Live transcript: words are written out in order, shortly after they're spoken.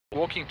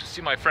walking to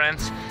see my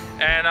friends,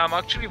 and I'm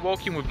actually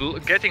walking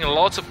with getting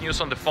lots of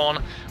news on the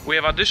phone. We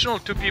have additional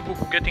 2 people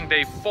who are getting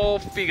their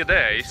 4-figure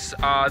days.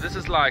 This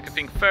is like, I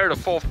think, 3rd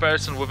or 4th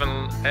person within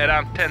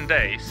around 10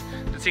 days.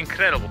 That's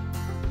incredible.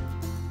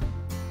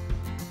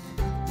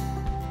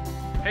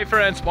 Hey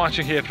friends,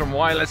 Madchute here from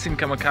Wireless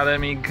Income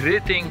Academy.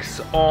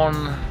 Greetings on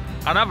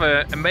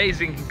another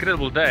amazing,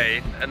 incredible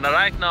day. And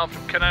right now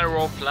from Canary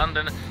Wharf,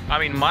 London,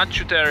 I'm in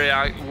Madchute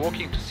area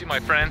walking to see my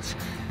friends.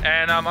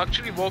 And I'm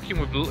actually walking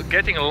with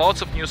getting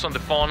lots of news on the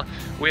phone.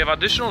 We have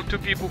additional 2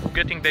 people who are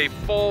getting their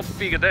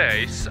 4-figure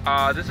days.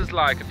 This is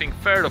like, I think,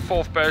 3rd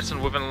or 4th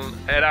person within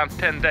around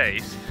 10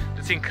 days.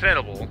 It's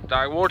incredible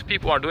what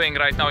people are doing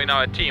right now in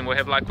our team. We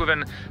have like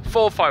within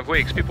 4 or 5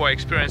 weeks people are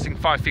experiencing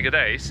 5-figure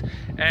days.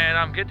 And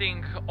I'm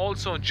getting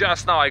also,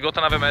 just now I got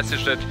another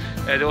message that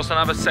there was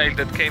another sale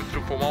that came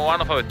through from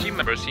one of our team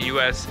members in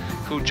US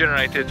who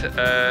generated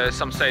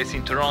some sales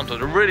in Toronto.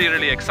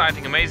 Really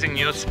exciting, amazing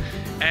news.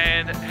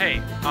 And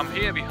hey, I'm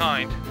here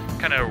behind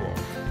Canary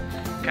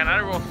Wharf.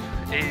 Canary Wharf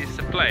is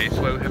a place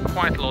where we have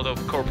quite a lot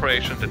of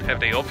corporations that have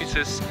their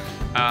offices.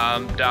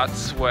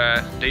 That's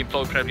where they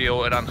employ probably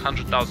around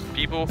 100,000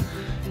 people.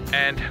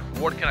 And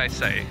what can I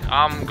say?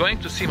 I'm going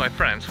to see my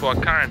friends who are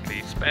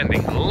currently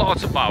spending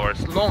lots of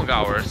hours, long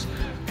hours,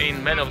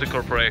 in many of the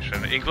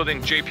corporations,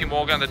 including JP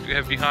Morgan that we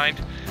have behind.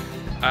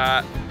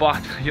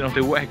 But you know,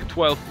 they work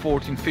 12,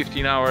 14,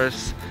 15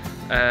 hours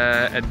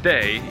a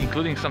day,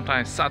 including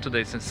sometimes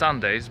Saturdays and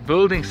Sundays,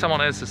 building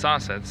someone else's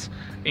assets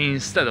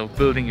instead of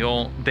building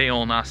their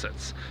own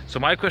assets. So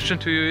my question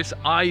to you is,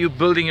 are you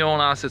building your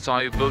own assets, or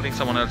are you building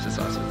someone else's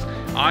assets?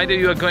 Either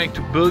you are going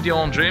to build your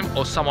own dream,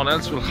 or someone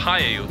else will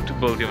hire you to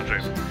build your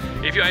dream.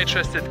 If you are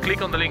interested,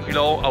 click on the link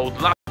below. I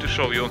would love to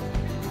show you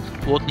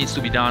what needs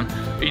to be done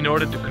in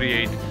order to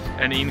create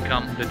an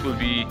income that will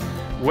be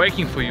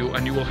working for you,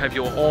 and you will have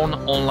your own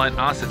online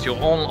assets, your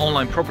own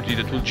online property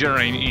that will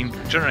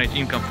generate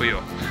income for you.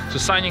 So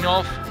signing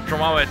off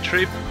from our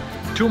trip,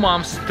 2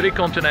 months, 3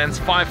 continents,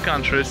 5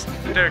 countries,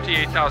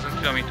 38,000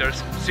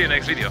 kilometers. See you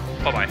next video.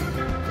 Bye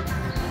bye.